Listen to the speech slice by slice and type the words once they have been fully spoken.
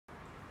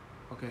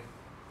Okay.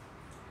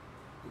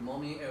 Good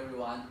morning,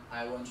 everyone.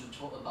 I want to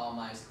talk about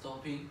my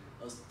topic,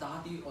 a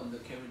study on the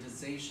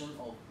characterization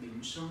of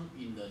Meng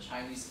in the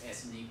Chinese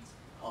ethnic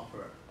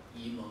opera,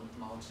 Meng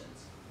Mountain.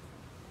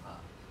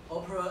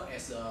 Opera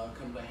as a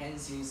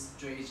comprehensive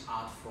street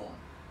art form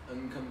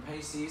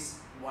encompasses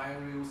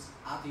various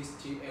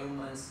artistic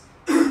elements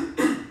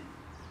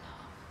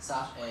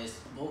such as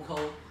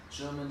vocal,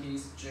 dramatic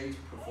street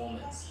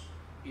performance,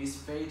 is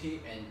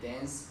faded and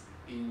dance.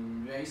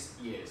 In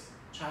recent years,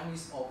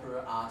 Chinese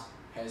opera art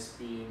has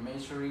been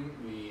maturing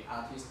with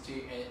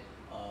artistic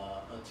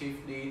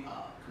actively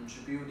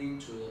contributing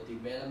to the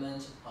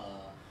development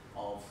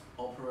of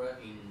opera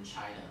in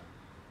China.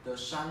 The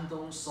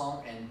Shandong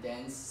Song and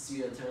Dance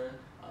Theater,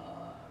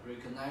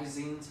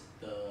 recognizing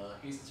the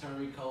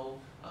historical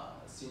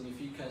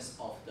significance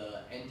of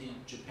the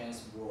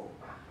anti-Japan's war,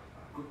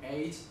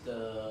 create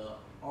the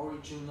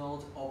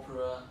original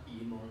opera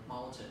Meng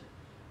Mountain,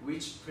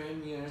 which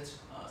premiered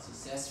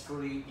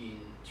successfully in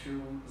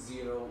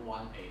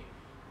 2018.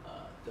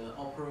 The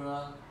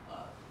opera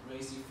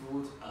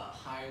received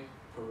high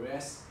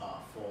praise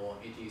for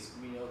its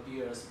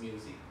melodious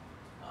music,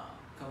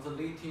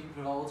 conflicting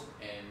plot,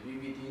 and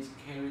vivid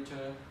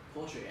character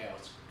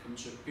portrayals,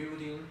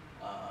 contributing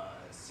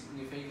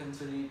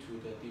significantly to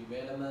the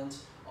development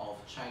of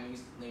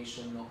Chinese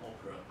national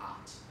opera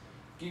art.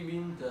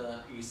 Given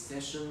the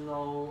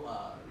exceptional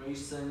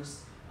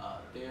reasons,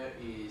 there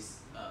is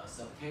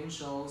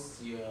substantial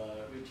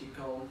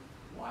theoretical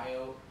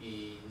value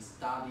in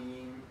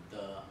studying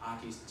the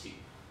artistic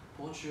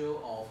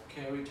portrayal of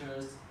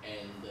characters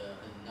and the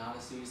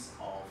analysis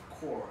of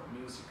core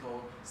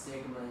musical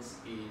segments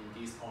in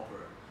this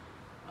opera,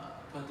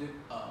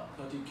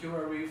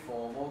 particularly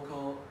for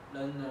vocal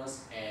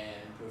learners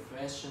and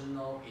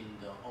professionals in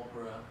the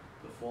opera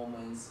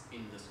performance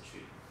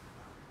industry.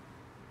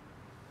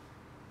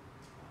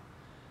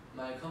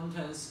 My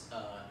contents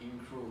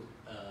include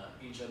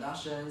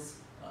introductions,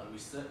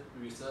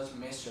 research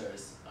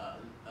measures,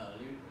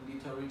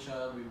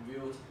 literature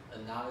review,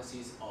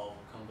 analysis of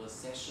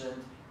conversation,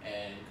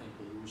 and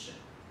conclusion.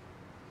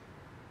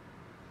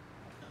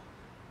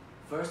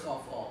 First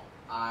of all,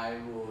 I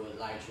would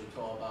like to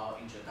talk about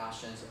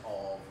introductions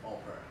of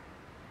opera.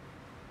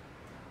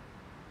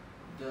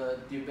 The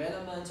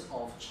development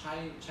of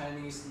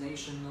Chinese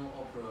national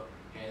opera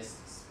has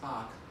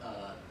sparked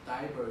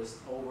diverse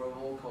overall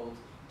vocal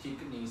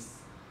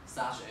techniques,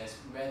 such as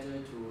whether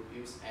to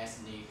use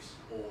ethnic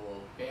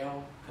or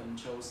bell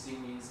control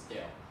singing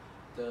style,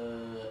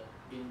 the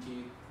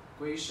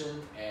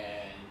integration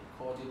and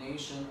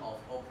coordination of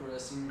opera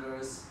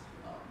singers'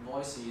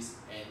 voices,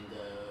 and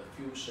the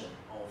fusion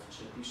of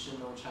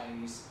traditional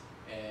Chinese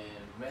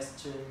and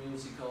Western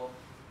musical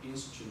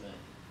instruments,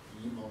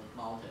 Meng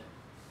Mountain,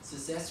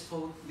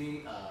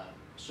 successfully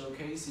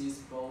showcases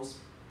both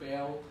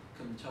bell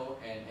control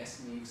and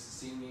ethnic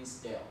singing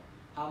style,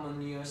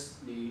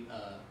 harmoniously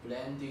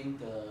blending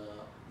the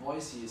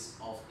voices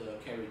of the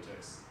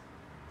characters.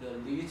 The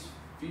lead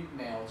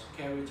female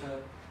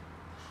character,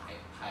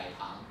 Hai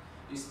Tang,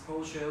 is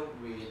portrayed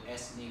with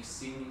ethnic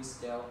singing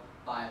style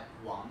by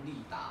Wang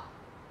Lida,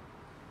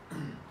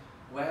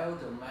 while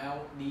the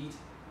male lead,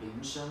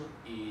 Lin Sheng,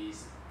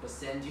 is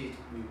presented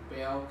with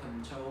bell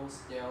control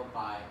style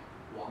by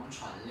Wang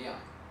Chuanliang.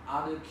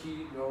 Other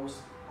key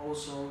roles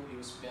also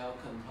use bell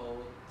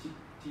control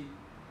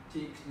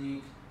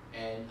technique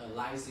and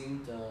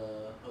analyzing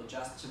the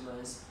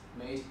adjustments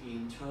made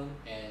in tone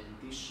and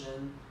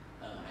diction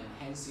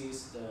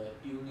enhances the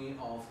unity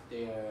of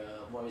their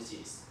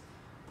voices,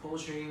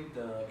 portraying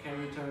the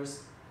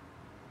characters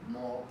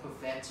more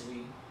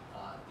perfectly.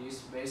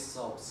 This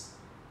resolves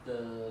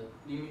the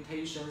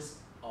limitations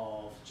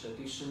of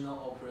traditional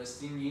opera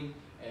singing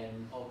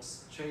and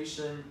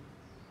orchestration,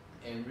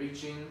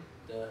 enriching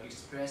the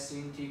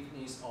expressing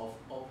techniques of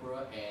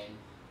opera and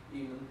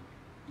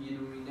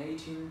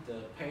illuminating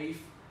the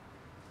path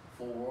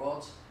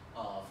forward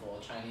for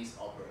Chinese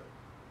opera.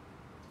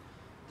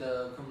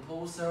 The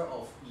composer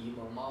of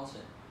Meng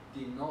Mountain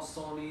did not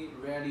solely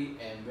rely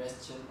on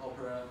Western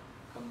opera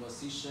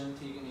composition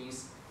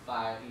techniques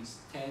by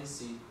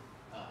extensively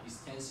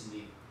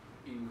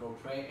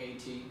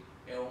incorporating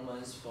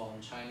elements from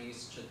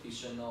Chinese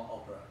traditional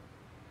opera,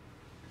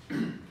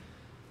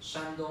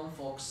 Shandong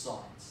folk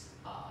songs,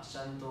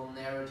 Shandong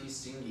narrative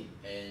singing,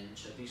 and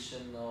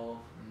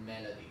traditional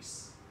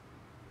melodies.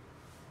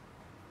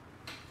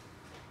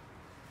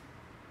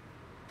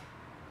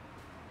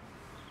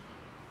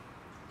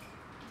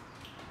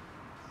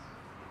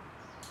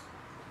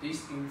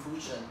 This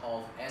infusion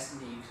of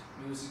ethnic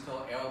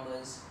musical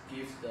elements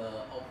gives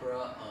the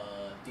opera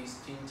a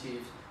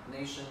distinctive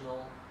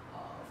national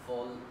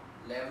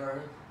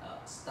flavor.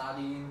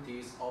 Studying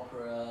this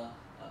opera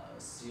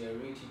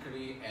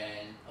theoretically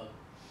and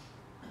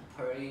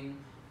applying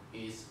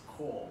its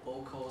core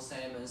vocal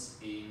segments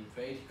in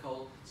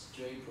practical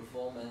street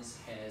performance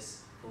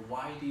has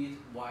provided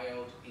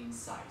wild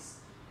insights.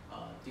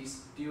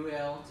 This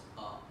dual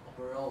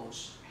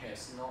approach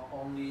has not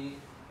only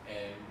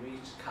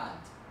enriched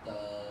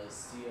the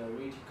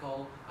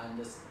theoretical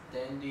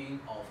understanding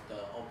of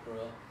the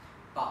opera,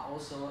 but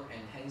also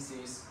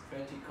enhances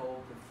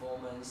practical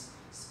performance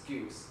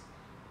skills,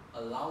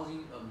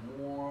 allowing a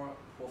more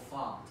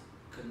profound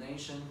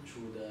connection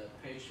to the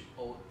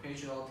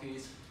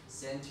patriotic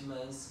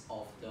sentiments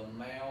of the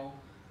male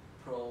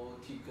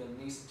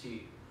protagonist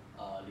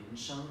Lin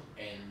Sheng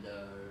and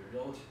the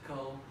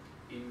erotical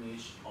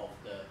image of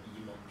the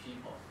Yimeng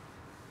people.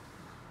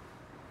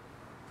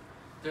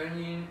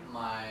 During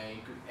my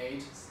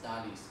grade 8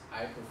 studies,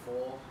 I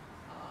performed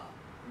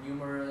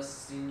numerous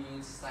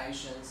singing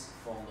sessions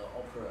from the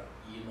opera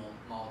Meng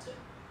Mountain.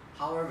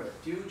 However,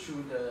 due to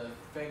the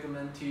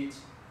fragmented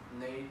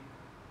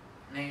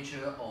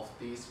nature of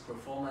this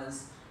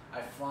performance,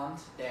 I found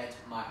that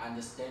my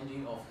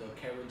understanding of the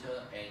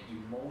character and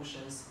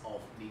emotions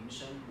of Lin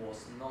Sheng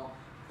was not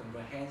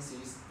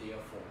comprehensive.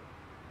 Therefore,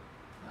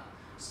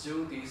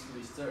 through this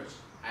research,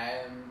 I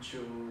am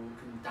to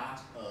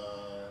conduct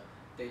a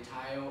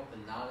detailed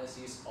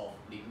analysis of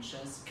Lin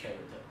Sheng's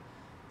character,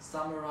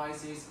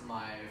 summarizes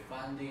my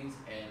findings,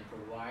 and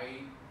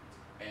provide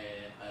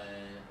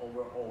an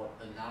overall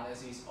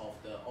analysis of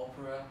the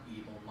opera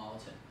Meng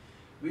Mountain,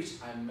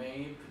 which I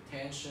may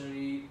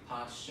potentially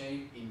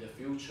shape in the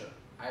future.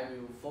 I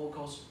will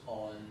focus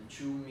on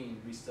two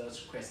main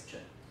research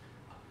questions.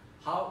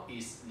 How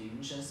is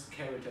Lin Sheng's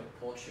character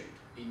portrayed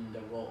in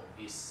the role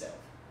itself?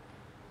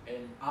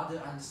 And other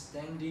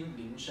understanding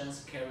Lin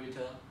Sheng's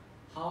character,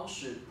 how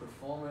should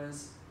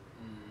performers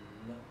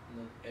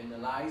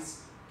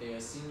analyze their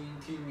singing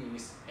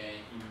techniques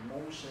and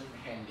emotion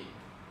handling?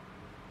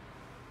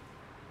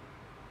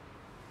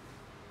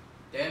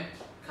 Then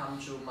come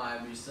to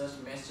my research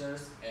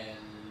methods and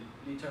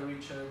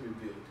literature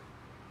review.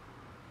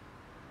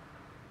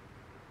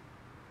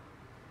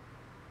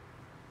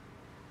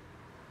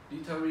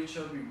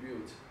 Literature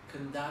review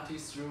conducted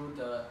through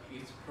the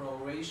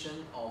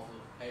exploration of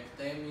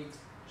academic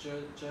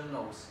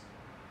journals,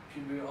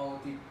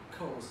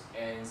 periodicals,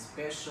 and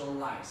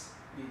specialized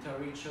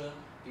literature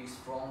is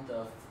from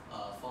the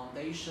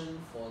foundation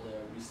for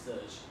the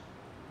research,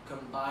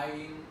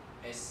 combining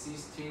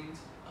existing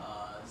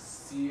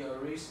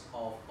theories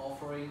of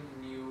offering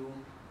new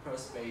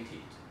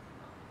perspectives.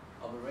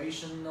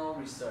 Operational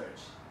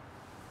research.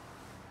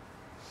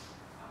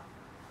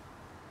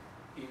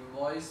 In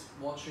voice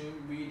watching,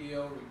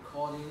 video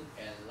recording,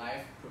 and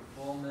live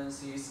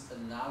performances,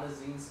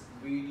 analyzing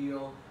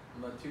video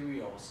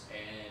materials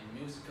and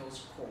musical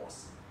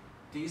scores.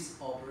 This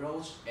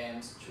approach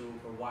aims to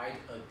provide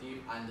a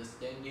deep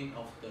understanding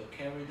of the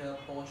character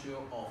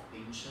portrayal of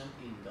Lin Sheng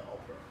in the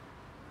opera.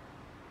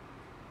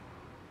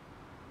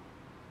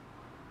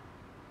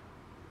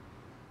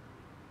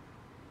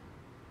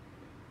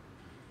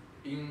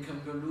 In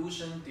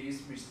conclusion,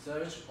 this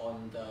research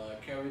on the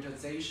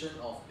characterization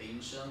of Lin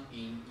Sheng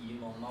in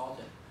Meng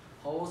Mountain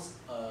holds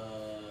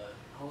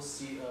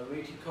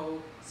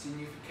theoretical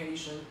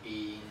signification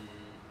in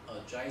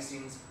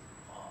addressing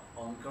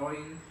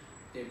ongoing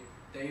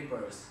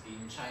debates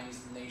in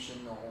Chinese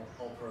national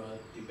opera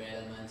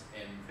development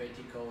and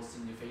practical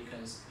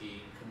significance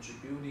in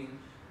contributing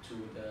to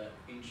the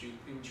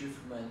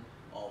improvement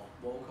of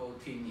vocal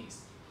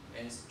techniques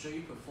and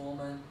street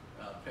performance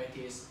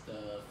practice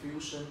the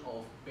fusion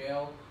of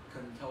bell,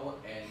 canto,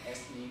 and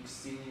ethnic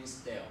singing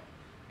style.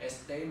 As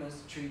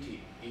demonstrated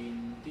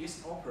in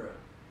this opera,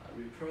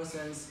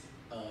 represents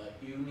a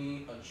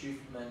unique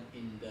achievement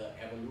in the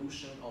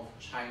evolution of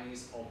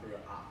Chinese opera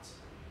art.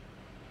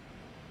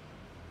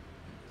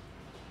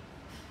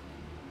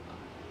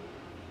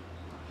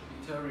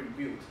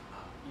 Review.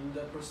 In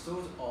the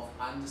pursuit of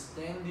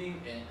understanding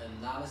and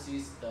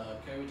analysis the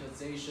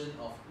characterization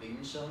of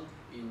Lin Sheng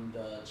in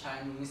the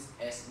Chinese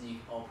ethnic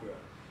opera,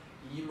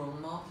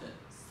 Meng Mountain,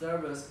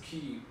 several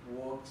key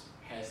works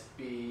has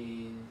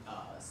been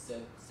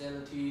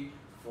selected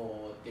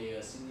for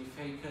their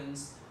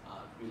significance,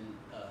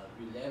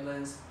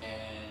 relevance,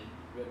 and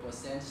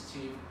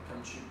representative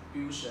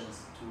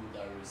contributions to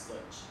the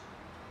research.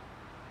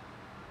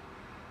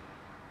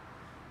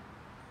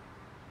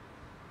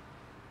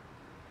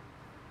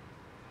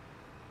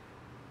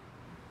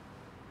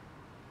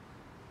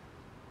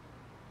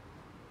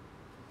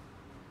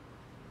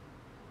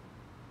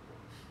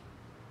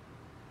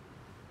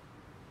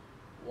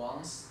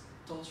 One's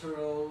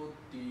doctoral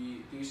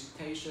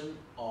dissertation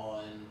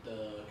on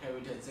the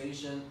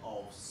characterization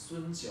of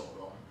Sun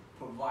Jiulong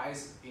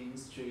provides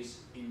insights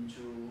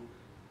into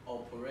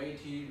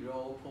operatic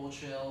role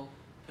portrayal,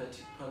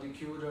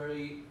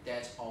 particularly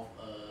that of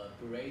a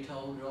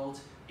bariton role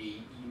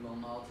in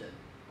Meng Mountain,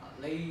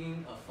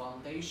 laying a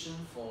foundation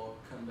for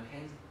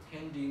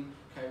comprehending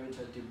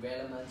character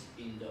development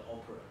in the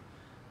opera.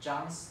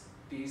 Zhang's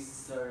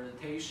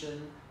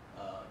dissertation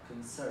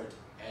concerned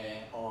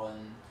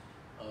on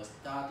a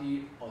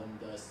study on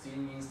the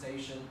singing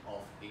station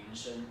of Lin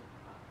Sheng,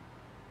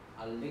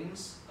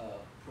 links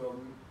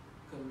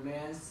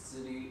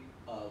commensurately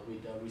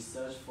with the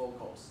research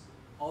focus,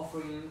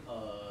 offering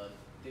a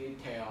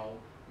detailed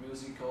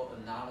musical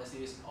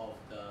analysis of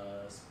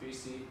the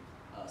specific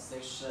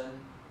section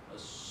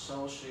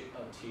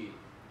associated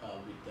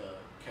with the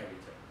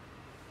character.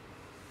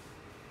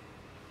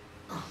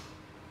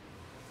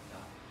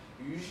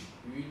 与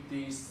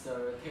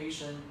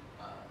dissertation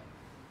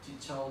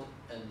detailed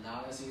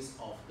analysis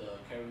of the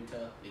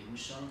character Ling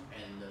Sheng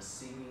and the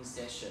singing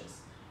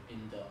sessions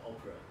in the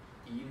opera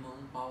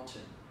Meng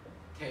Mountain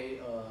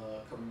take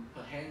a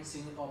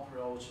comprehensive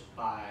approach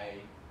by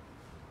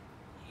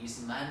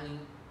examining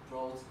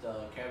both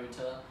the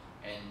character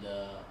and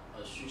the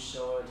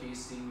associated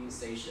singing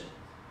session,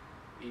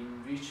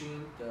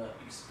 enriching the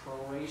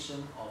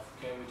exploration of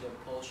character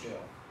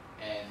portrayal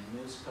and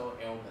musical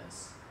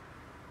elements.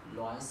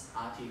 Luan's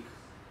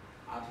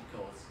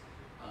articles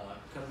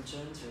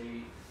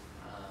constantly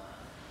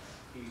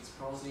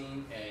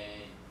exposing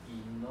an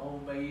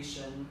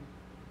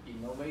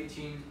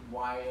innovating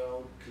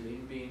while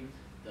climbing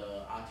the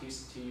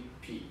artistic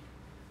peak,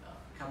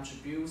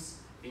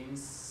 contributes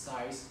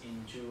insights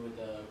into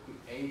the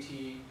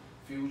creative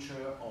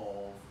future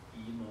of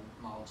Meng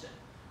Mountain,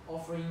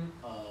 offering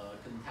a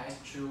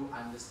contextual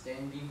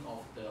understanding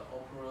of the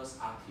opera's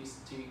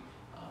artistic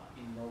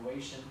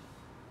innovation.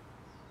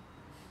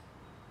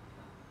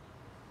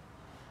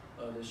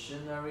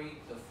 Additionally,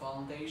 the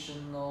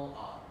foundational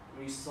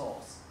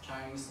resource,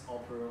 Chinese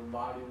Opera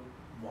Volume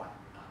 1,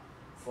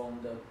 from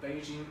the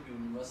Beijing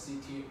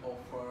University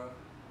Opera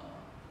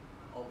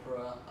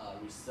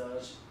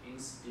Research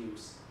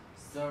Institute,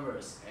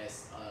 serves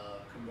as a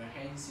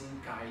comprehensive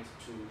guide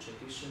to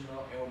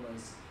traditional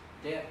elements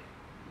that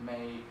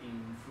may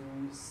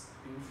influence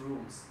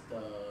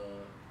the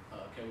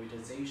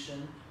characterization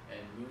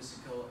and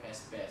musical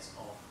aspects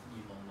of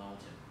Meng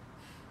Mountain.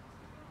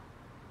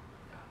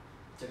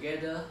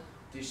 Together,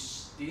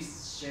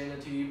 these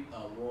relative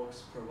works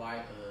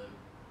provide a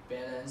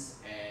balanced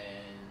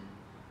and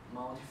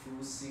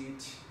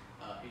multifaceted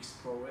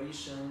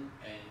exploration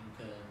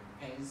and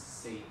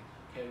encompassing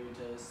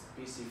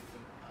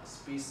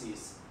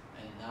species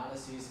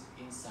analysis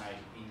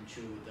insight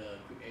into the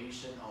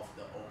creation of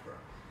the opera,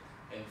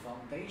 and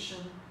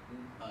foundation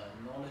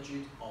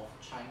knowledge of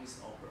Chinese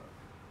opera,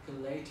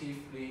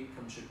 collectively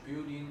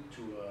contributing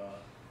to a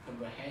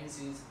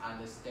comprehensive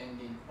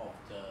understanding of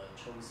the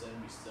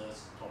chosen research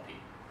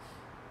topic.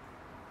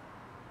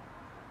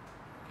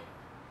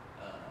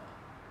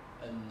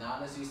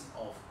 Analysis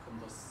of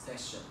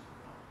composition.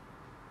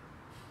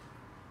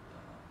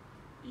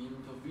 In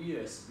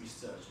previous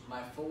research,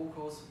 my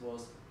focus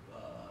was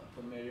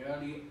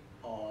primarily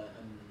on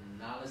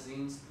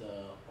analyzing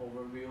the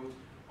overview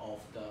of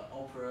the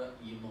opera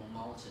Meng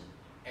Mountain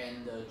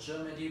and the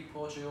dramatic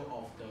portrayal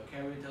of the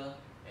character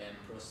and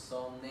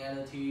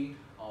personality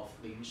of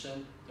Ling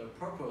Sheng. The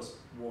purpose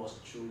was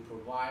to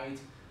provide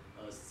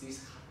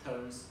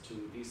assistance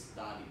to this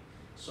study,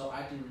 so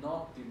I did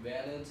not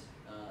develop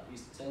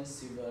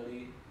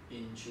extensively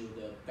into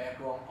the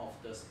background of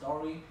the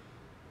story.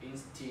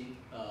 Instead,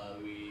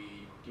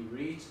 we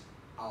direct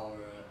our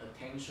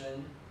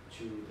attention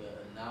to the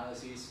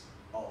analysis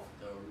of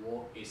the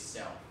work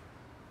itself.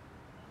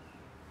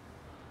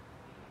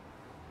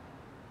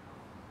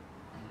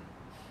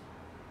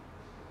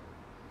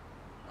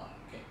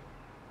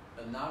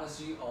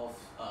 Analysis of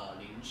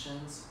Ling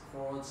Sheng's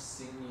chord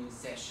singing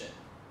section,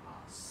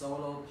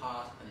 solo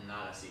part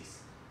analysis.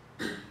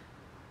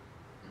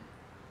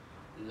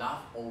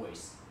 Love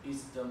Always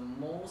is the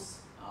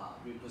most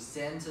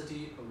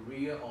representative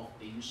area of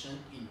Ling Sheng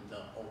in the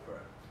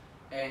opera,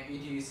 and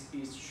it is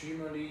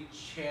extremely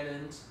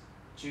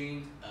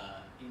challenging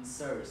in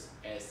serves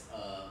as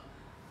a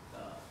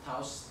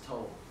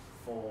touchstone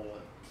for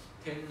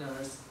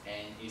tenors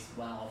and is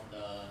one of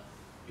the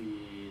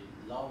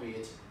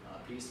beloved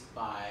piece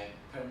by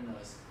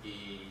tenors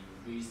in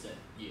recent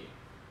years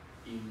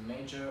in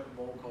major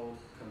vocal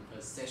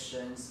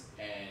compositions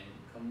and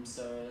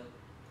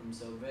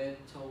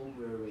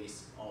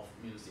conservatories of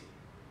music.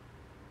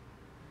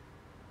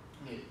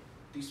 Okay,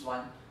 this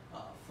one,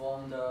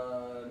 from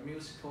the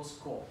musical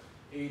score,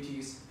 it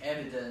is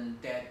evident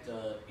that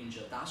the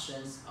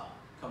introductions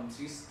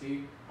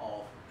consisted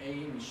of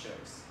A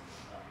measures,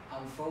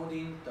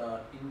 unfolding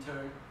the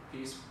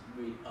interpiece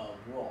with a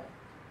warm,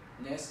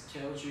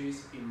 nostalgic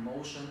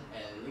emotion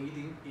and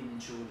leading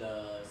into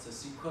the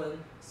subsequent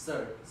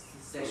third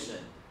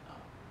section.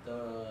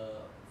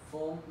 The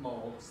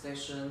formal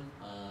section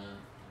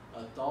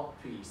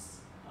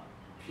adopts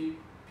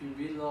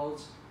pivotal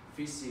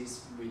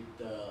pieces with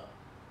the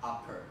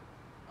upper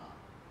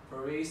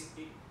phrase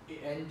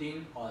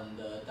ending on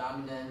the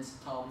dominant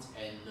tones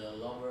and the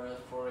lower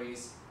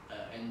phrase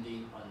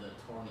ending on the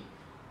tonic.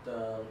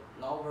 The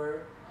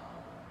lower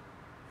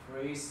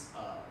phrase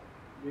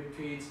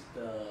repeats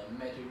the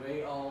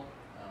material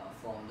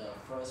from the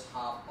first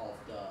half of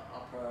the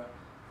upper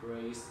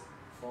phrase,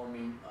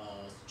 forming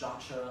a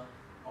structure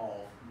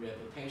of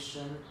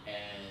repetition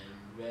and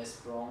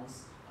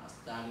response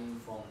starting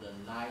from the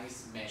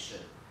ninth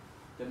measure.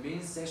 The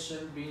main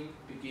section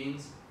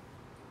begins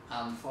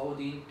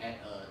unfolding at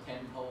a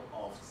tempo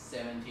of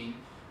 17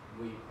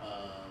 with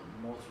a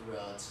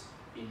moderate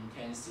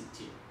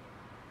intensity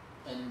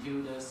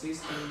until the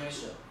 16th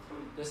measure.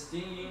 The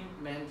singing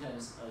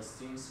maintains a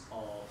sense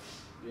of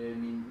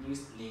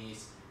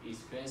reminiscence,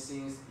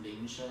 expressing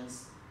Lin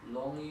Sheng's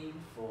longing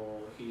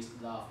for his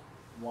loved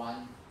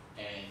one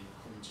and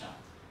Hongxi.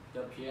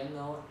 The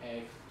piano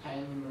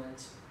accompaniment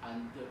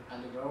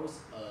undergoes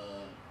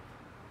a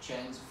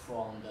change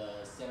from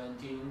the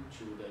 17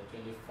 to the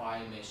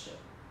 25 measure,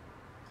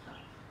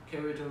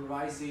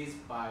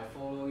 characterized by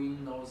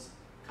following those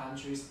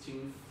countries'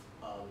 theme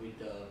with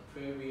the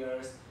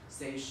previous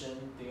section,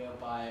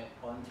 thereby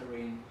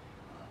altering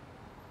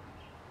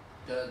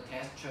the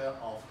texture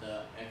of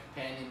the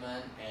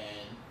accompaniment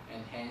and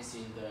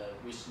enhancing the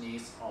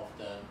richness of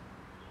the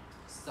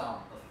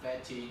sound,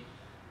 affecting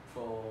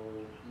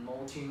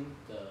promoting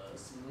the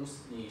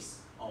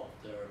smoothness of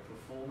the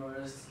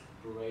performer's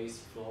brace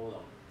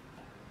flow.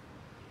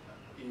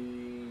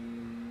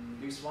 In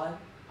this one,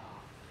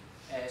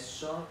 as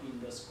shown in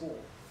the score,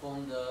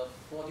 from the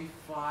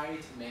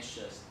 45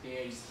 measures,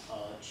 there is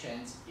a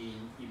change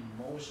in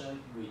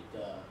emotion with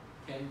the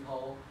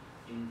tempo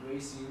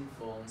increasing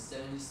from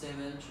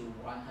 77 to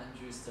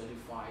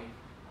 135,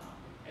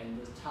 and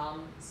the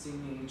time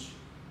signature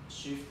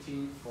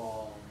shifting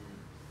from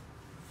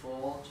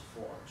 4/4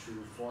 to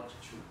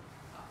 4/2.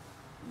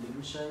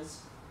 Lin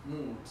Sheng's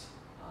mood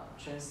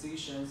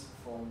transitions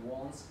from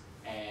warmth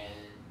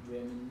and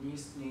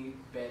reminiscing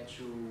back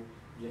to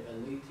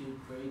reality,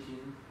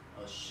 creating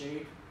a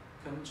shape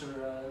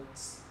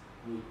contrasts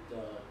with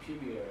the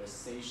previous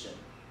section.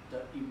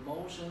 The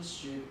emotion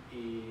shift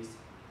is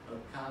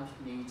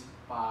accompanied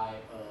by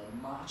a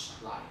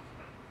march-like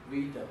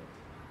rhythm,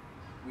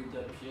 with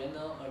the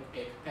piano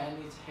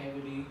accompanied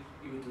heavily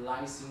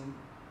utilizing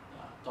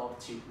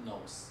dotted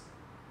notes,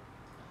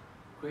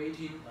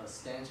 creating a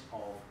sense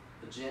of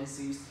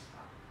urgency.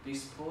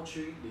 This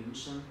portray Lin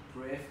Sheng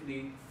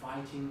bravely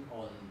fighting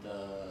on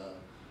the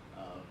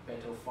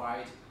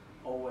battlefield,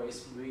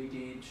 always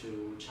ready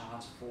to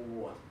charge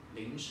forward.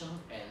 Lin Sheng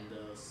and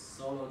the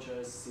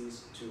soldiers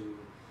cease to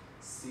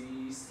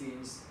see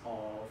scenes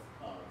of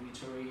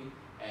victory,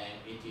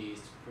 and it is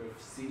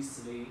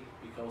precisely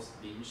because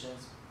Lin Sheng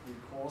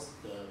recalls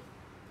the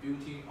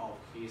beauty of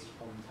his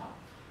hometown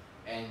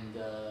and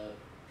the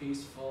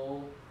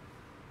peacefulness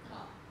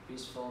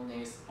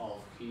of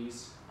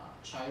his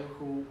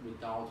childhood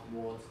without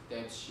words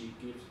that she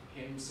gives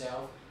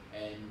himself,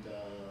 and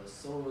the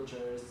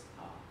soldiers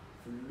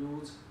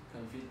full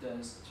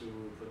confidence to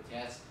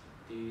protect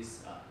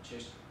this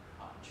cherished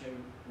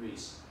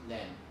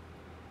land.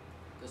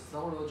 The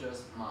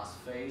soldiers must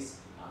face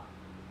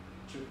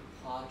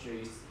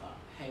Triphadra's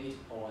hate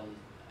on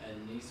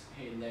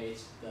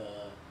annihilate the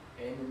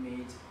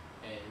enemy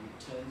and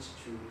return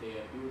to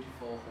their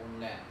beautiful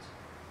homeland.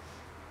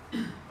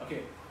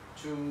 Okay,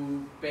 to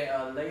bear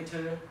a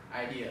later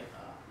idea,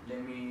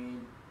 let me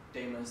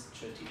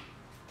demonstrate it.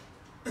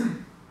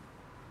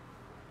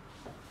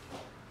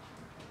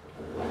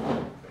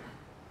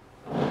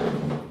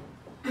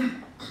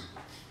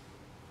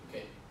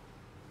 Okay,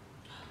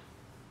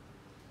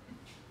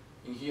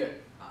 in here,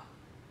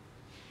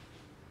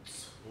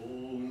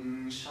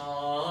 从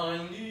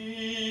山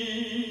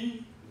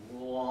里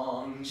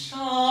望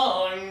山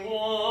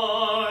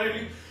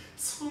外，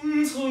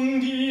层层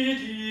叠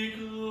叠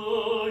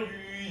个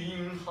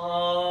云海，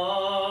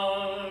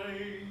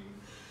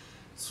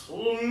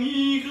从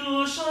一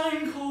个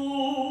山口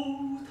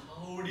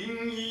到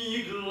另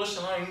一个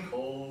山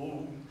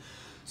口，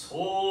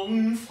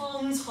从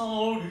芳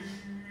草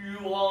绿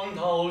望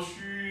到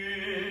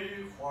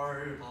雪花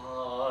白。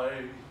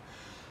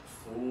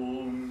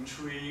 风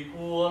吹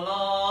过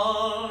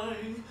来，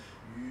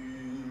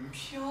云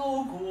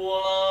飘过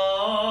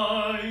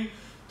来，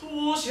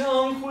多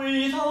想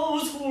回到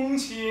从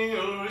前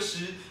儿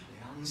时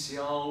两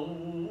小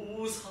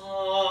无猜。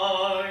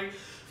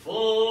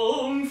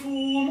风拂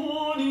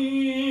墨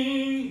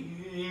林，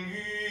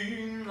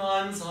云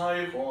安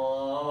在怀。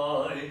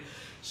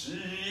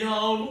只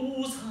要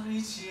路在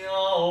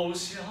脚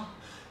下，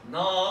哪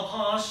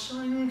怕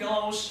山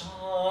高山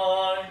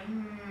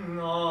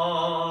矮。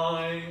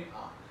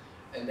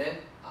 And then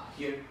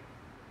here，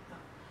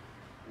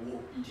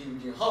 我一听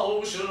见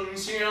好声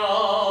响，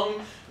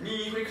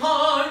你会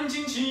看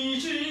见几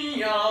只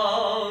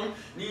羊，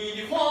你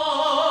的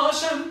华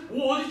山，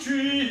我的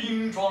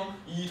军装，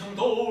一同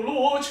都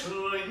落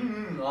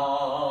尘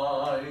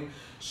埃。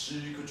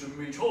时刻准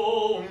备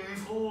冲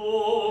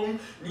锋，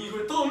你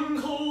会等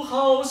候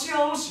好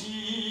消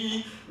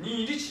息，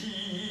你的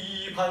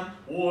期盼，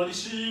我的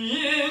誓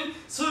言，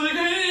赐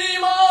给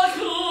马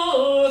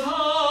可泰。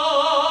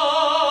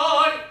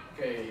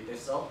 Okay,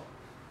 that's all.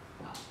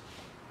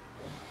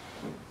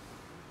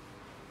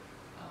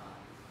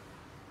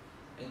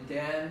 And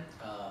then,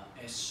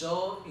 as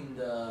shown in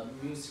the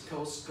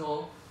musical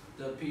score,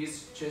 the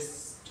piece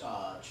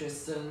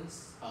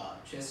transitions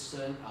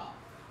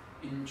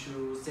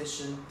into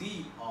section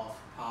D of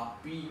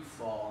part B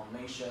for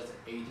measure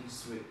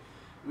 83,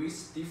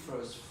 which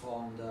differs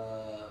from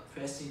the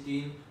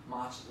preceding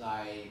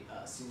march-like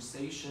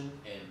sensation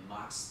and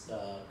marks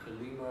the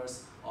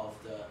climax of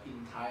the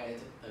entire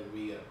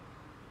area.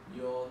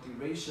 your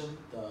duration,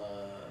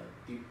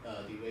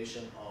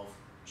 duration of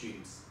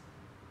dreams.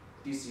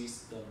 This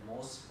is the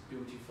most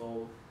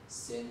beautiful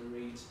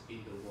scenery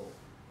in the world.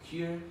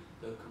 Here,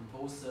 the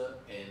composer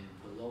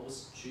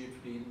employs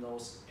triple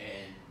notes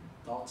and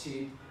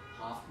dotted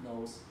half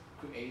notes,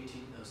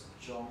 creating a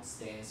strong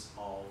sense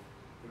of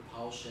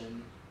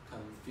propulsion,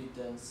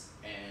 confidence,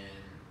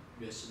 and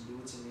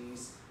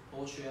resoluteness.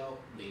 Portrayal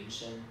Lin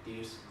Sheng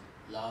gives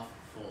love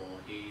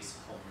for his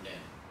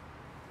homeland,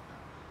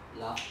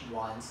 loved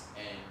ones,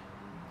 and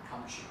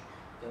country.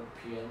 The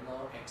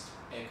piano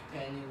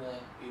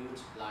accompaniment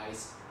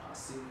utilizes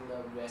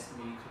similar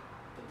rhythmic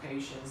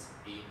notations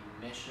in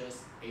measures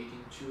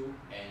 82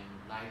 and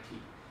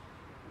 90,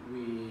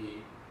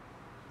 with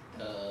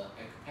the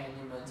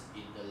accompaniment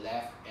in the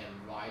left and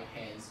right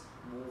hands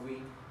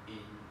moving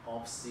in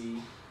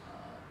opposite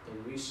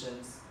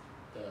directions.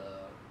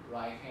 The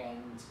right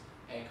hand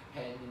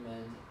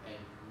accompaniment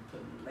and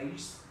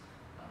plays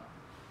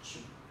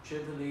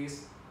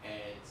triplets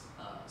at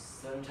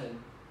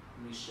certain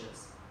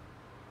measures,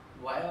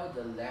 while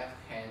the left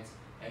hand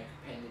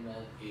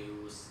accompaniment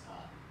uses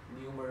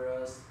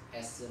numerous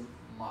accent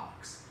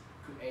marks,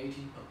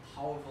 creating a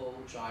powerful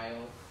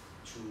trial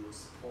to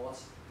support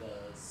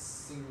the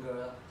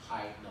single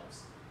high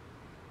notes.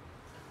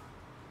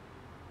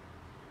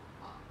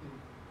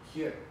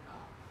 Here,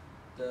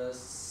 the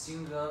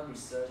singer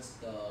researches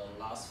the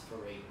last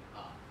phrase,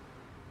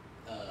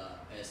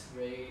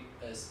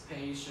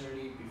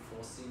 especially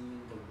before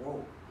singing the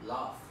word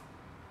love.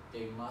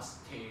 They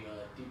must take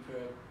a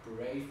deeper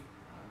breath,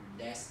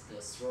 rest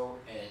the throat,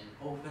 and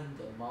open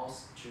the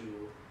mouth to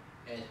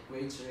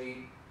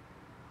adequately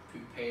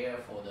prepare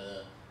for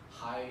the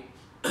high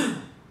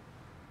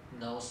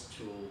notes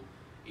to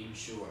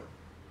ensure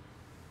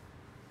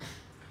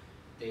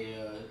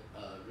their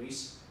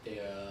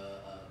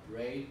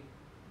brain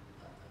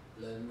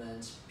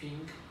elements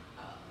pink.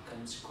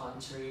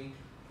 Consequently,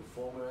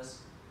 performers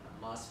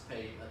must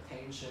pay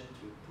attention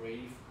to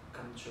breath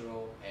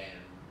control and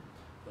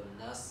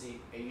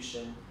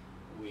pronunciation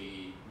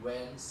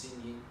when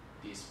singing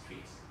this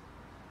piece.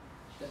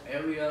 The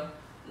area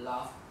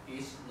love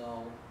is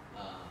now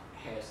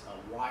has a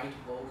wide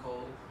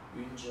vocal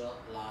range,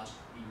 large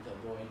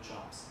interval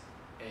drums,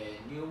 and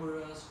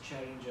numerous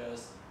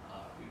challenges,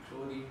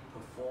 recruiting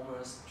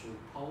performers to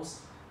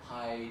post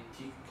high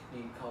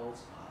technical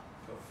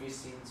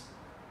proficiency.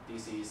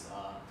 This is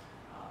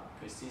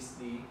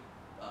precisely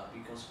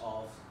because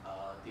of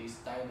these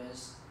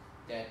diamonds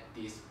that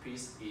this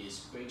piece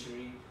is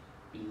greatly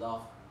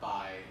beloved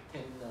by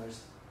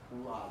tenors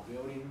who are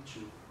willing to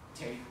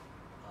take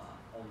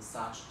on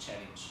such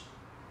challenge.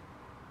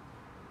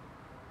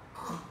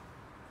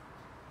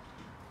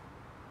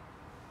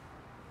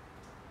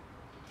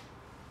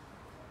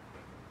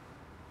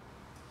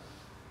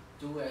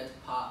 Duet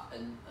part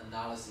and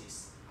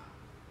analysis.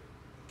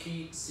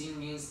 Key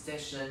singing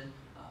section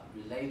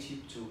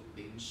related to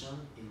Lin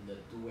Sheng in the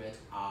duet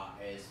are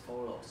as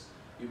follows.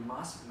 You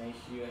must make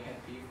her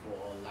happy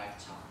for a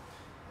lifetime.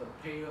 A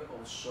pair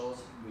of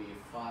shorts with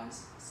fine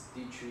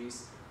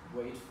stitches.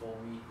 Wait for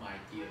me, my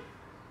dear.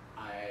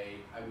 I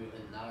will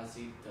analyze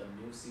the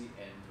music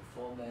and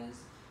performance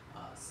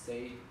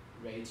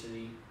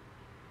separately.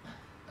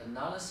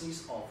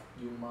 Analysis of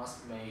You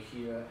Must Make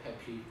Her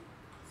Happy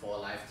for a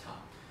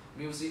Lifetime.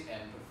 Music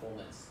and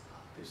performance.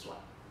 This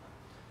one.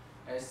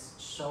 As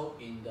shown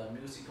in the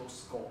musical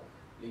score,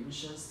 Lin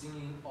Sheng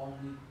singing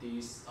only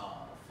these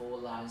 4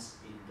 lines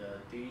in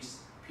this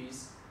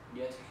piece,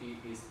 yet he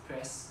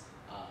expressed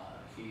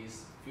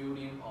his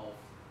feeling of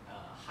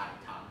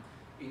Haitang.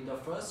 In the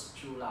first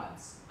 2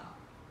 lines,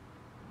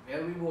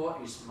 every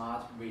word is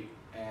marked with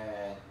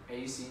an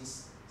Asian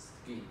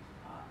skin,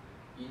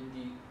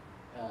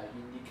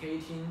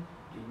 indicating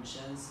Lin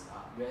Sheng's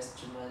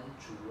resentment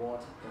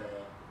toward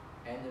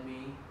the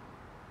enemy.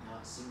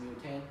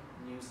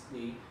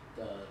 Simultaneously,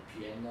 the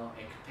piano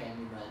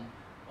accompaniment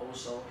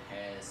also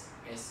has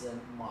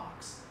accent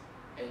marks,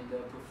 and the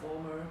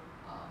performer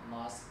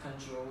must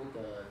control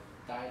the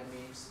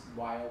dynamics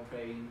while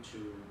playing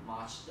to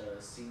match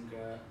the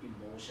singer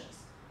emotions,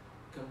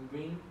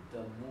 conveying the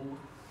mood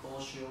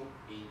portrayal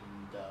in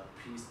the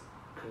piece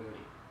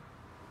clearly.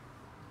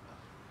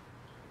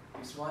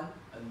 This one,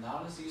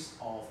 analysis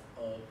of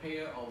a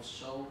pair of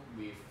shows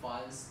with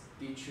fine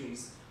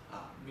stitches,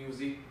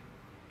 music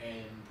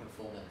and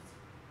performance.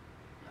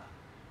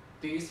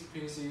 These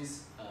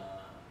pieces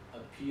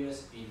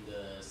appears in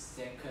the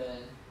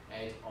second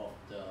act of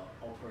the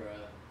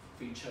opera,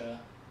 feature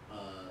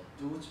a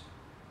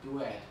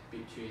duet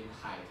between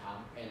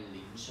Haitang and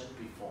Lin Sheng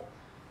before.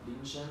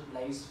 Lin Sheng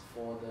lays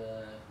for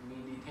the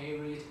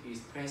military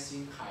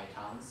expressing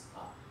Haitang's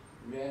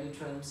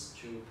reluctance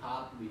to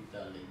part with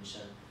the Lin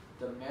Sheng.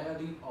 The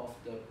melody of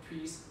the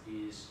piece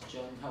is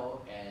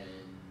gentle and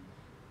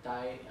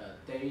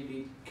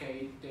delicate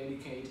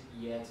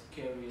yet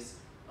carries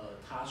a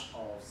touch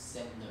of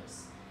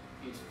sadness.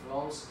 It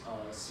follows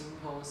a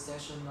simple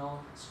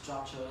sectional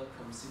structure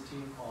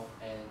consisting of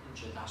an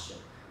introduction,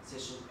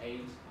 section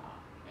 8,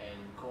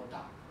 and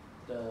coda.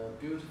 The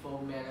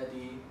beautiful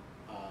melody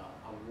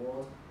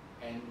award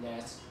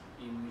endless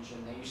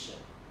imagination.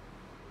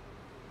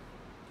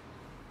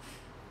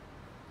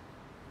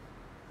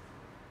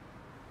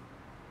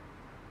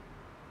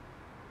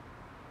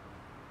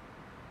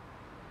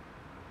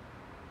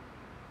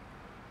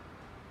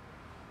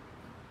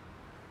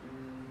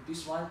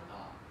 This one,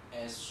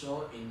 as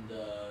shown in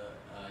the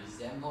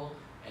example,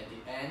 at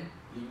the end,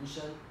 Lin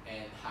Sheng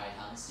and Hai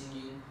Tang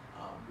singing,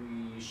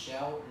 we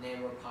shall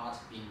never part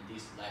in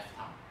this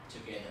lifetime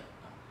together,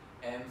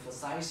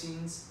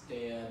 emphasizing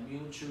their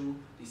mutual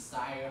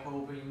desire,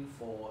 hoping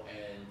for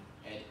an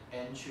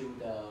end to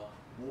the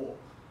war,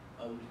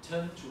 a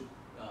return to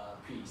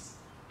peace,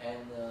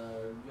 and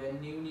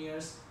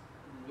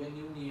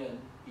reunion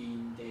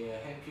in their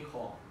happy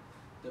home.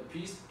 The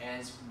piece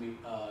ends with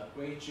a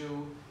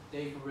gradual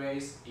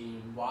decrease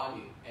in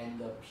value, and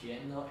the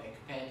piano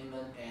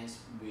accompaniment ends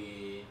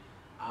with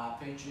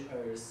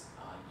arpeggios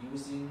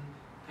using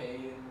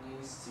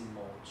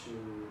pianissimo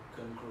to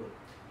conclude,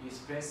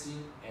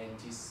 expressing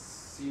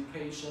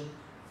anticipation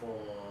for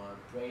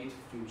a bright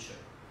future.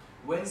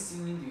 When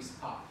singing this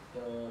part,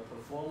 the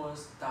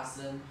performance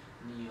doesn't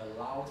need a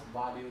loud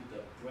value.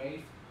 The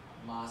brave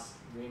must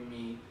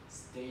remain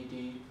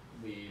steady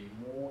with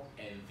more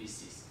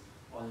emphasis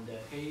on the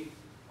high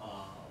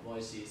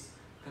voices,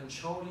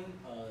 controlling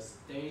a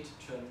state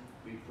tone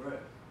with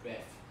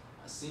breath,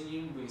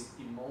 singing with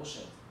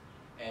emotion,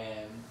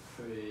 and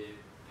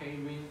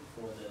preparing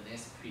for the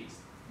next piece.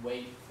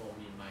 Wait for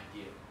me, my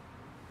dear.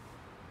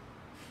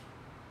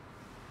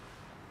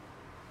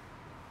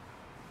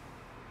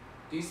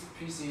 This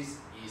piece is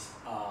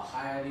a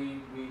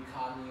highly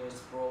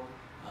recognizable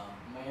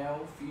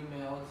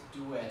male-female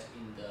duet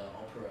in the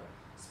opera,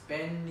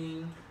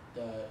 spanning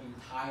the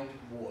entire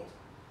world.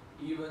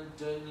 Even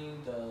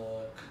during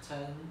the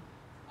curtain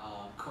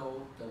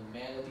call, the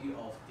melody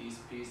of this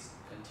piece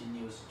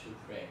continues to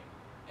play,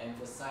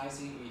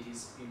 emphasizing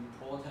its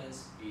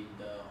importance in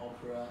the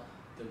opera.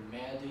 The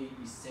melody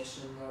is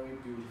exceptionally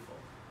beautiful.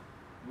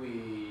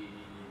 With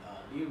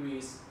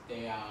lyrics,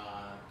 they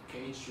are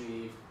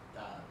catchy,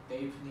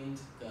 deepening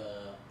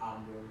the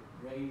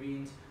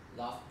unwavering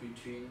love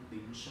between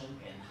Lin Sheng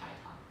and Hai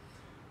Tang.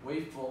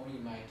 Wait for me,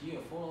 my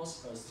dear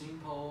follows a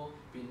simple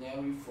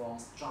binary form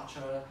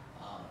structure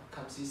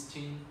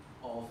consisting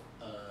of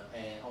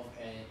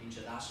an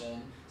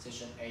introduction,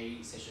 section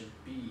A, section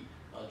B,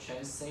 a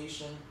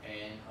translation,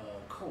 and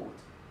a chord,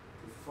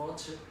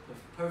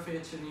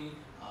 perfectly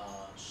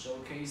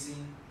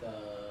showcasing the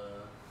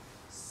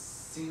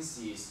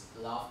sincere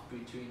love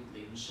between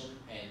Lin Sheng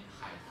and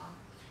Hai Tang.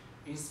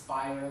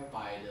 Inspired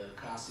by the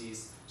classic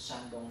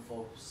Shandong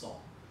folk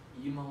song,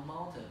 Meng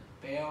Mountain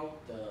bear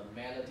the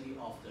melody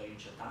of the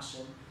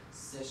introduction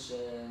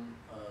section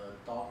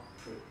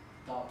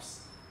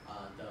adopts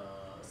the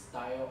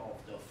style of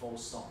the folk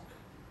song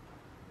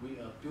with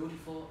a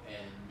beautiful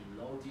and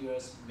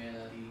melodious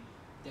melody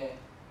that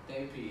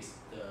depicts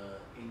the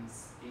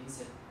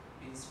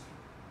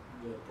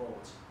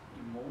inseparable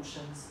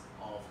emotions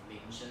of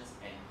Lin Sheng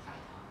and Hai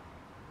Tang.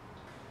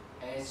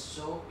 As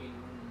shown in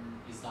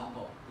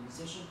example, in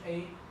section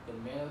A, the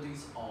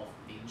melodies of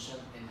Lin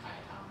Sheng and Hai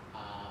Tang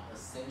are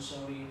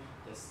essentially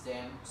the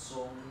same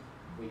song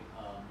with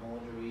a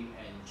moderate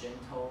and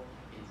gentle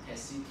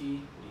intensity.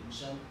 Lin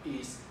Sheng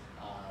is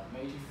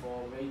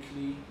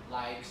metaphorically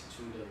like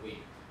to the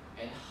wind,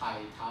 and Hai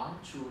Tang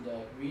to the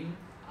wind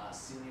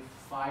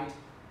signified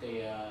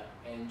their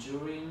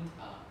enduring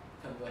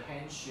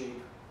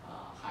companionship.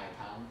 Hai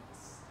Tang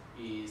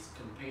is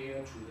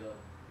compared to the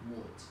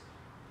moon,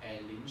 and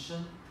Lin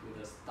Sheng to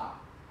the star,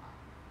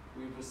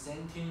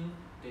 representing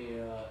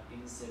their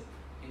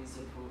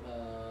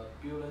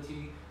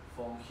inseparability.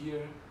 From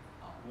here,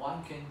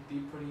 one can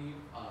deeply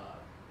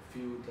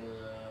feel the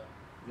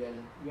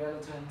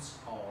relevance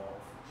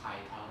of Hai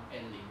Tang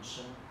and Lin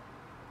Sheng.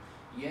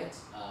 Yet,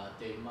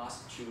 they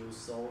must choose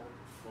so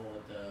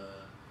for the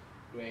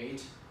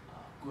great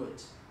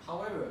good.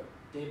 However,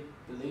 they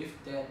believe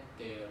that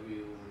they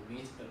will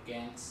meet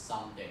again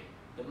someday.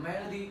 The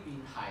melody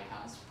in Hai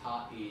Tang's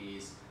part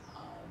is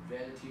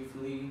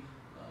relatively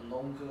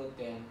longer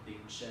than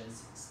Lin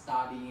Sheng's,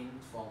 starting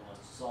from a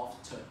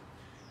soft tone,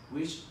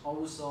 which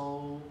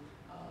also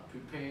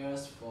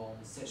prepares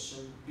from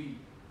section B.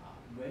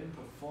 When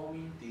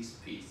performing this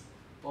piece,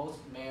 both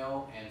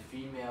male and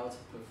female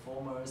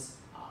performers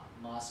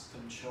must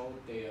control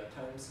their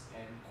terms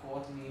and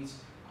coordinate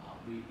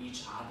with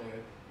each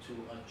other to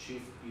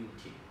achieve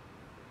unity.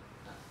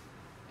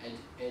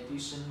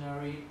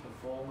 Additionally,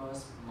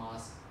 performers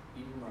must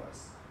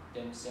immerse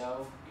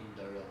themselves in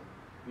the role,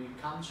 with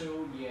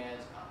control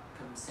yet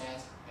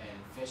concept and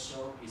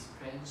facial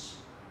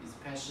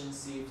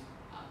expressions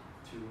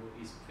to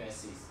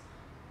expresses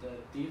the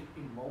deep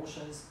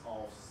emotions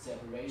of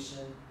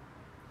separation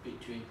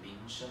between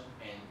Lin Sheng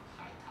and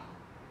Hai Tang.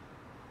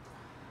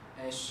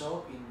 As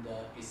shown in the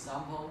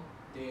example,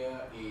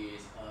 there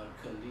is a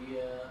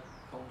clear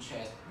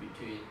contrast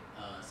between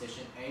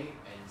section A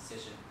and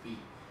section B.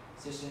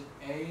 Section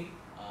A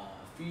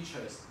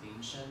features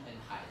Lin Sheng and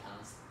Hai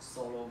Tang's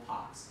solo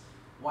parts,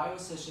 while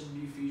Section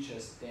B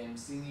features them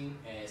singing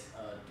as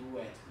a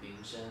duet.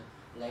 Lingsheng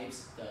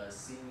leaves the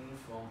singing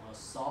from a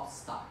soft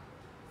start,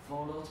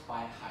 followed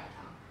by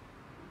Haitang.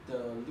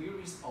 The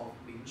lyrics of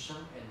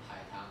Lingsheng and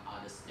Haitang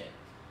are the same,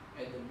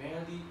 and the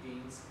melody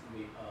ends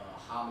with a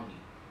harmony,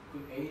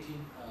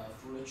 creating a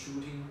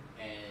fluctuating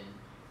and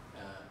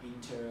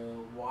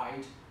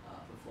intertwined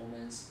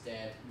performance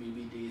that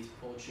vividly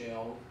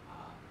portrayal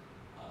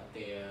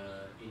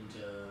their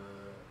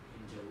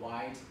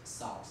intertwined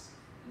sounds.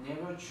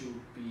 Never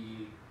to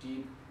be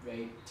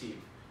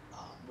derivative.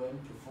 When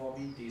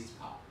performing this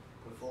part,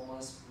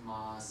 performers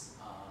must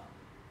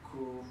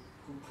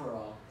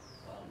cooperate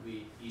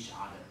with each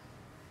other,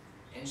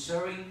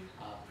 ensuring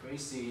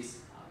praises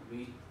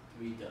with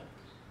rhythm.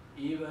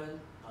 Even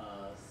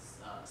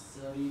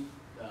slight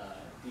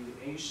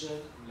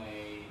deviation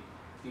may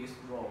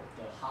disrupt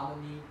the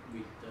harmony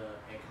with the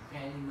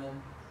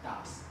accompaniment,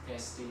 thus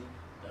testing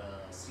the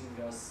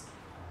singer's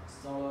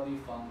solid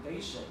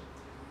foundation.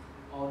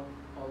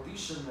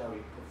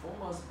 Auditionary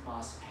performers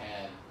must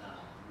have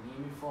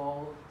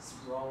meaningful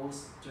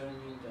roles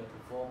during the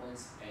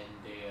performance, and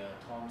their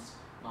tones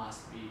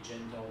must be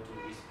gentle to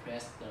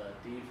express the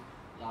deep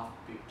love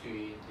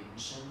between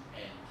Lingsheng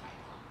and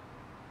Haitang.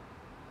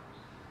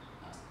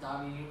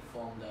 Starting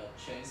from the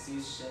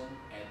transition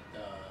at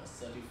the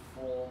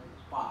 34th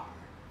bar,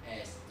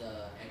 as the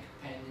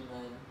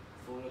accompaniment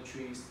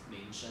fluctuates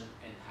Lingsheng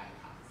and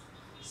Haitang,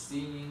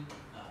 singing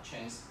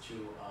chants to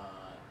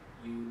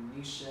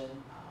unison,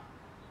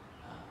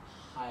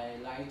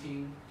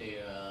 highlighting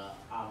their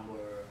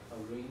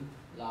unwavering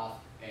love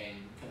and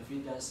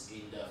confidence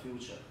in the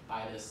future.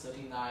 By the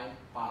 39th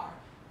bar,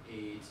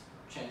 it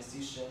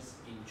transitions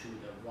into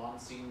the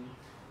rounding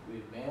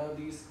with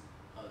melodies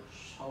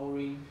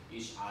showering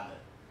each other,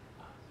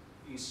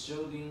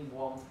 exuding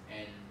warmth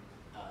and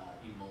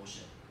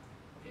emotion.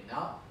 Okay,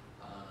 now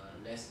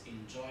let's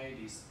enjoy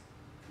this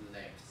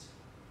left.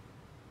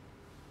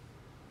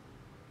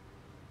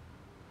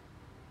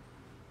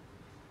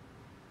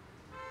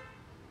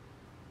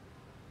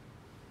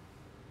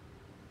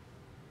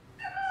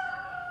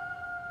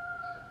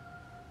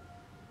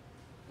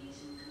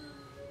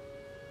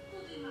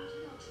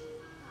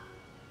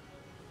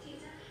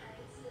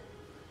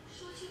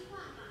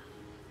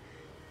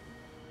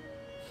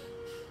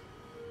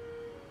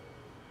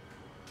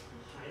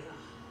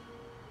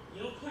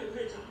 快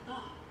快长大，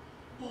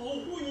保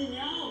护你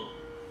娘。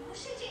不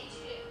是这句，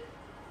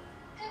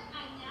跟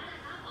俺娘俩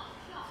打保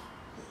票，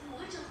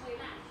活着回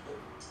来。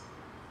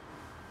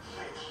海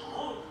棠，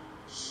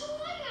说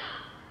呀。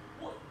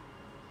我。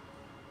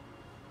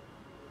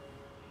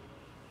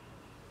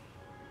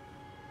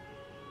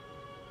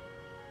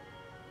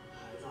孩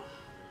子，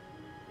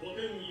我跟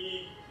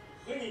你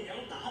和你娘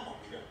打保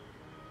票，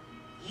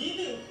一定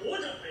活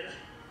着回来。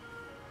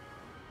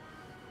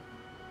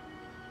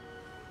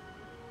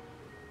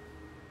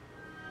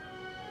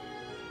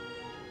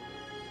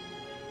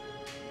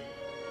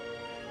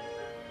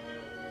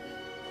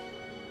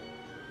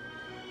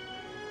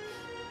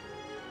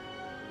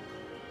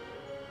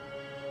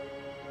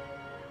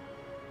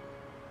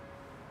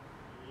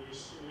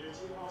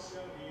 家乡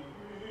的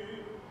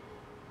雨，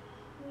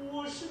我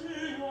是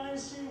远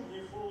行的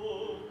风，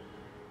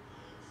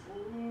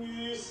风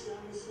雨相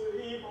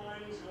随伴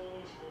成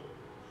程，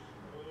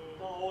等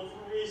到再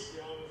相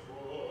逢。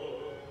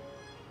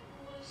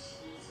我是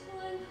村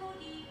头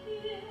的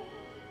月，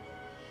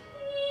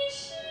你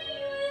是远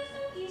方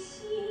的星，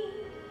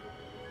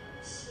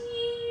星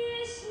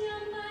月相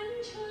伴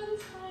成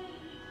彩云，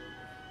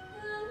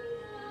等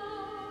到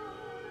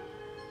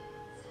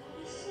再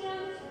相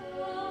逢。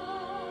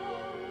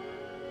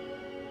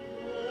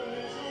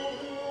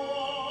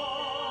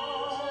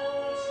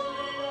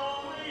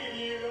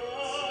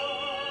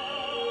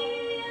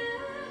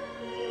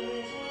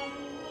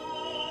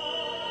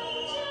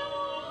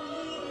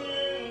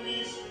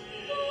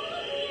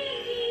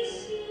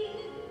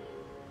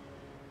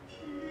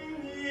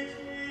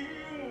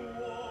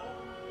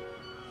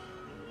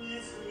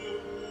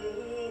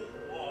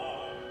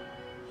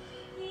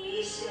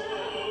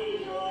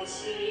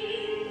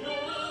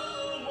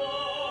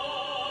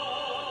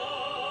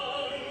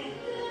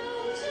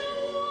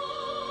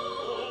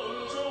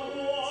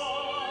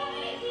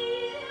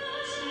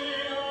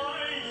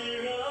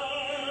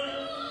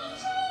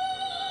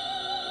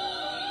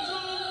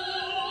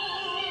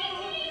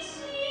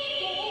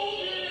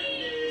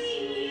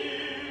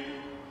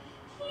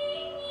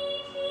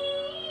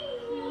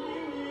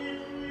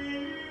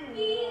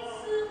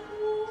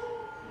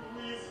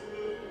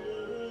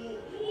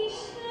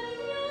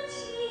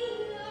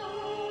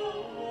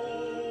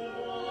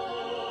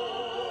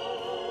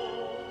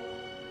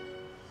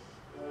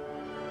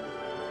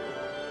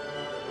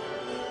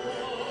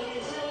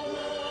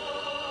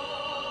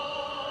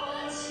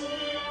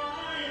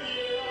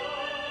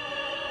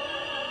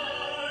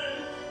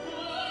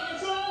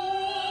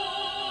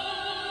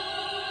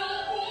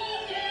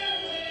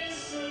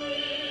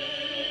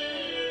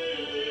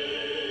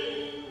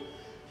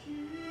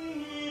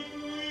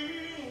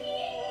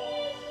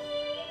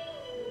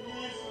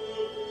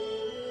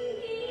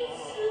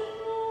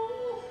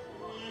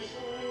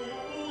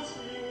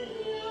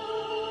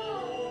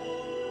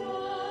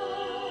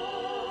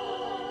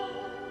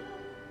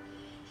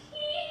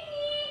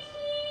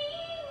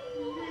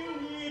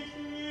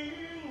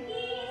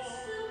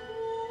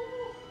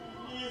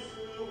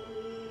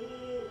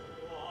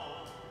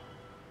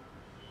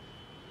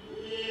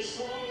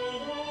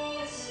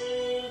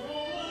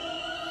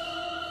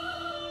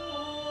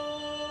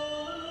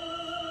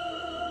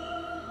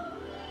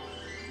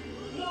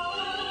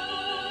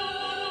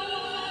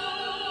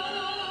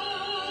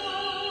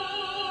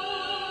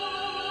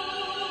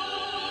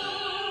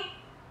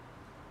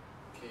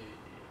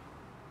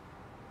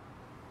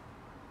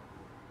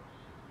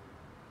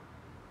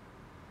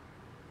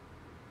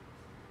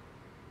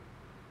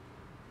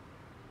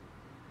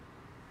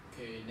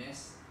Okay,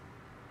 next.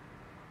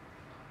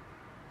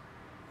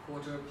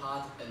 Quarter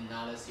part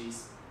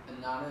analysis.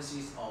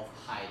 Analysis of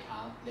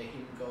Haitang, Let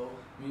Him Go,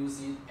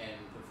 music and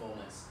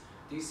performance.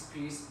 This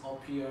piece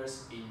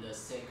appears in the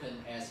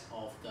second act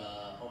of the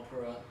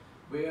opera,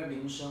 where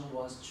Lin Sheng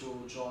wants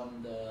to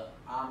join the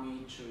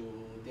army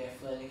to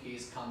defend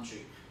his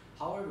country.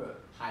 However,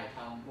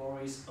 Haitang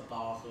worries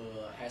about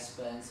her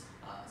husband's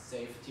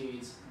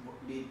safety,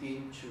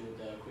 leading to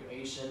the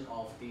creation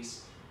of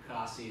this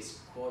classic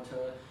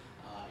quarter.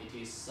 It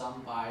is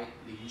sung by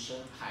Lin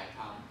Sheng,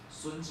 Haitang,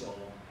 Sun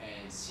Jiulong,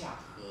 and Xia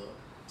He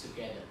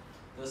together.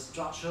 The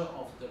structure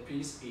of the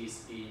piece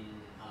is in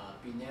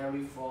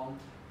binary form,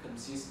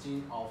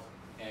 consisting of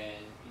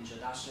an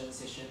introduction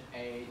section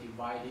A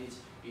divided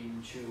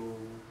into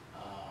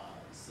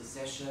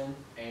section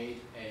A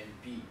and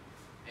B,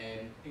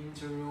 and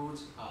interlude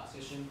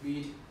section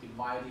B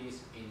divided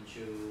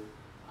into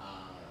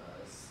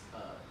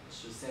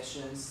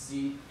section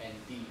C and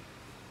D.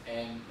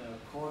 And the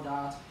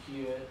chordat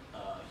here,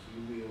 he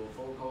will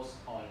focus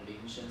on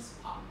Lin Sheng's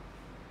part.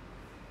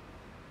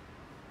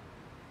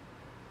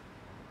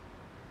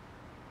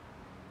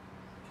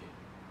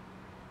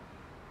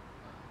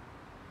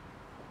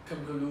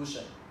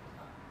 Conclusion.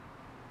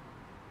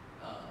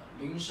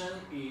 Lin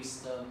Sheng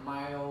is the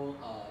mild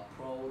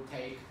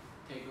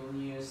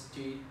protagonist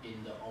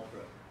in the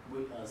opera,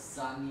 with a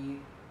sunny,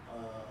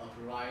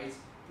 upright,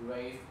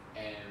 brave,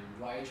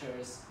 and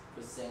righteous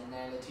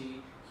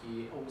personality.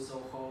 He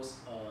also holds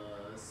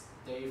a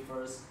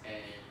steadfast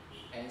and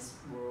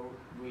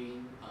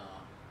unswerving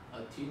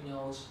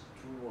attitude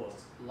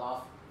towards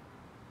love.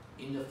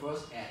 In the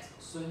first act,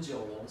 Sun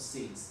Jiulong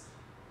sings,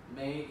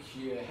 "May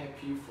he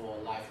happy for a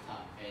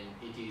lifetime," and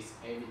it is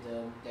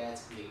evident that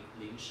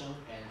Lin Sheng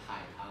and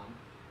Haitang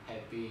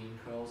have been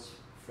close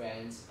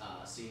friends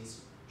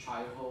since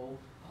childhood.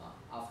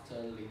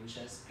 After Lin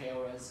Sheng's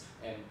parents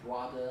and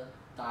brother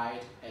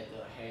died at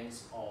the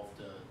hands of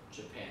the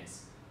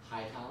Japans,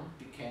 Haitang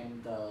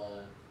became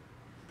the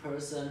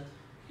person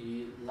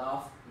he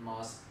loved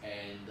most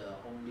and the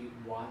only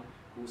one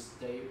who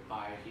stayed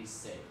by his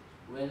side.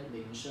 When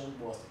Lin Sheng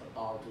was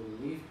about to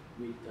leave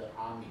with the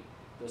army,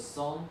 the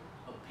song,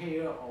 a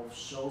pair of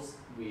shows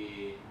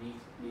with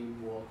neatly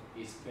worked,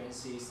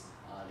 expresses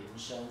Lin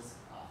Sheng's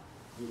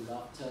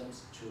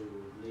reluctance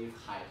to leave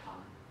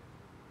Haitang.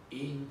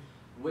 In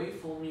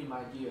 "Wait for Me,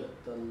 My Dear,"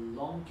 the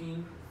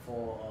longing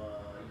for a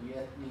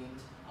yearning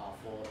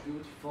for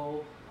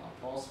beautiful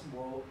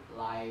post-war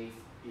life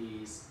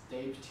is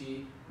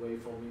depicted.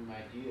 "Wait for me,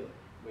 my dear.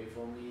 Wait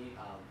for me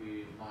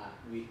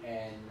with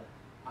an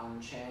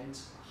unchained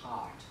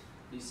heart.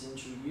 Listen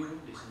to you,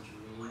 listen to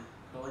me,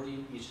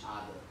 holding each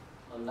other.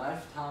 A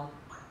lifetime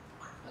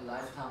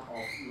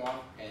of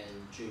love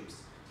and dreams."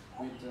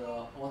 With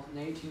the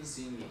alternating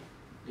singing,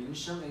 Lin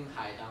Sheng and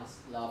Haitang's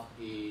love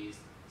is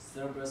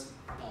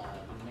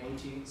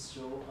sublimated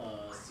through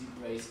a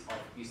series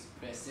of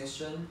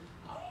expression.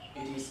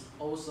 It is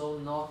also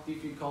not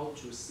difficult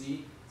to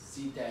see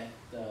that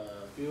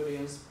the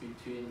feelings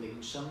between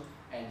Lin Sheng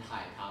and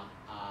Haitang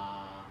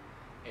are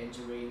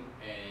enduring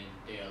and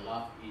their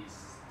love is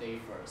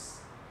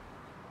steadfast.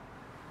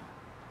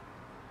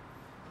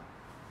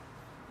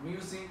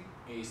 Music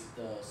is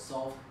the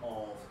soul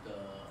of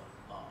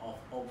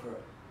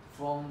opera.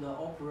 From the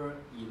opera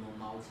Meng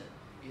Mountain,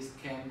 it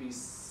can be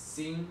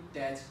seen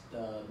that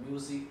the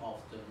music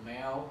of the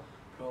male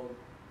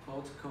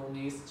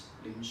protagonist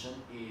Lin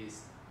Sheng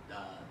is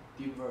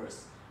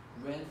diverse.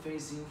 When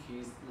facing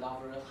his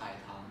lover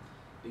Haitang,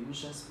 Lin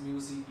Sheng's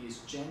music is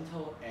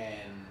gentle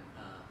and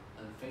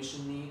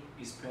affectionate,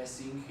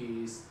 expressing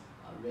his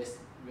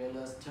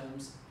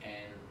reluctance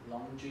and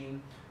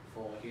longing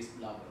for his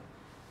lover.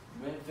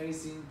 When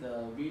facing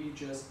the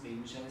villagers,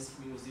 Lin Sheng's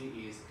music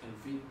is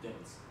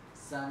confident,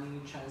 sunny,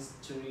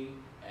 transitory,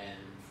 and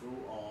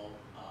full of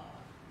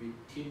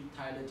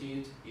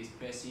vitality,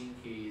 expressing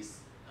his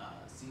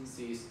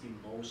sincere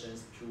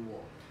emotions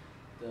toward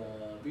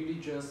the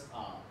villagers.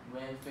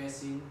 When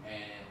facing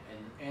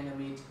an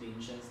enemy, Lin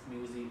Sheng's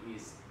music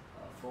is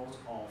full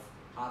of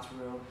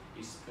heartfelt,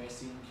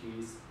 expressing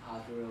his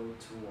heartfelt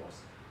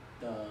towards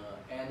the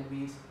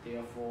enemy.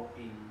 Therefore,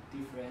 in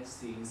different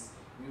scenes,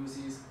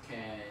 music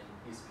can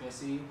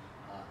express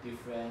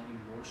different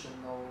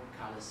emotional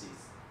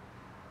qualities.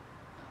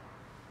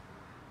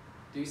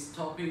 This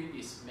topic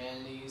is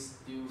mainly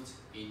studied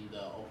in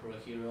the opera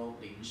hero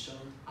Lin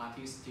Sheng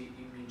artistic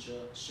image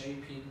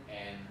shaping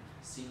and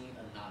singing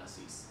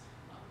analysis.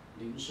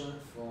 Lin Sheng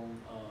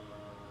from a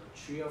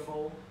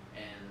cheerful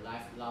and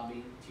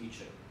life-loving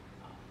teacher.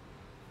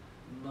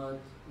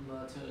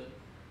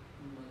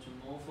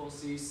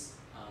 Metamorphosis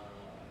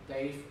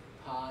Dave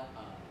part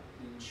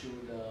into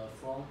the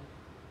front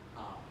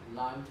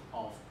line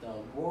of the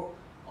war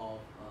of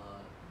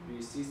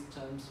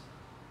resistance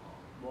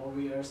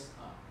warriors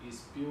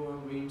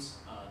experience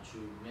to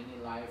many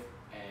life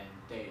and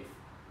death.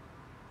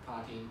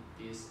 Parting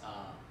is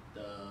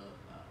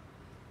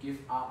give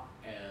up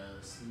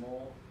a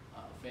small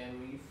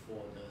family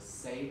for the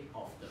sake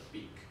of the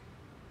big.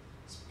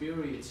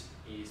 Spirit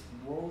is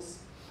worth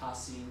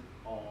passing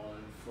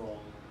on from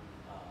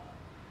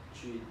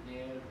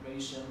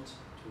generation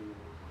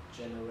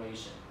to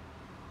generation.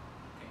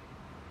 Okay.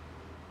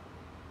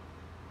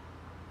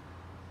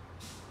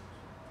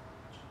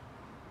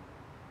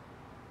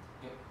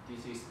 Yep,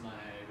 this is my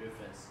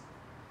reference.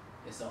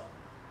 That's all.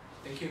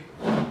 Thank you.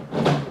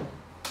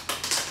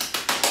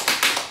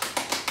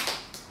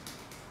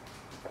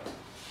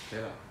 可以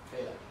了。可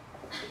以了。